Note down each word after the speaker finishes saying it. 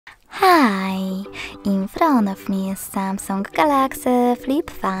Hi! In front of me is Samsung Galaxy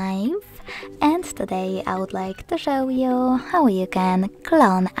Flip5, and today I would like to show you how you can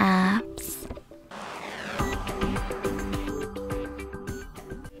clone apps.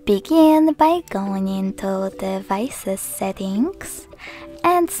 Begin by going into Devices Settings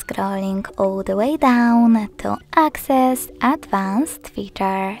and scrolling all the way down to access Advanced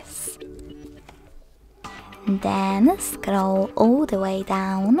Features. Then scroll all the way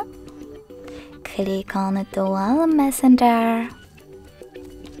down, click on Dual Messenger,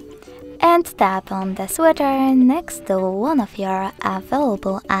 and tap on the switcher next to one of your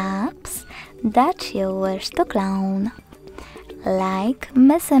available apps that you wish to clone, like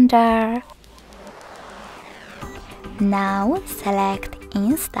Messenger. Now select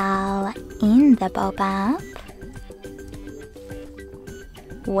Install in the pop-up.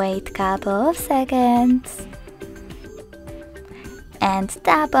 Wait couple of seconds and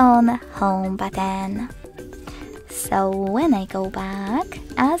tap on Home button. So when I go back,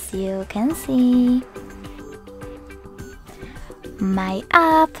 as you can see, my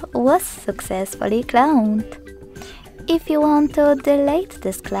app was successfully cloned. If you want to delete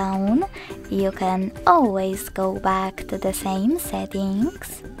this clone, you can always go back to the same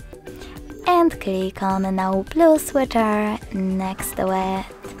settings and click on the No Blue switcher next to it.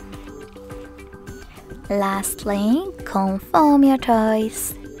 Lastly, confirm your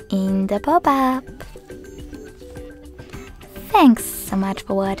choice in the pop-up. Thanks so much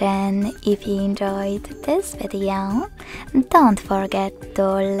for watching. If you enjoyed this video, don't forget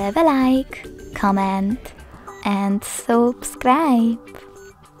to leave a like, comment, and subscribe.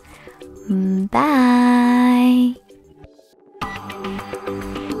 Bye!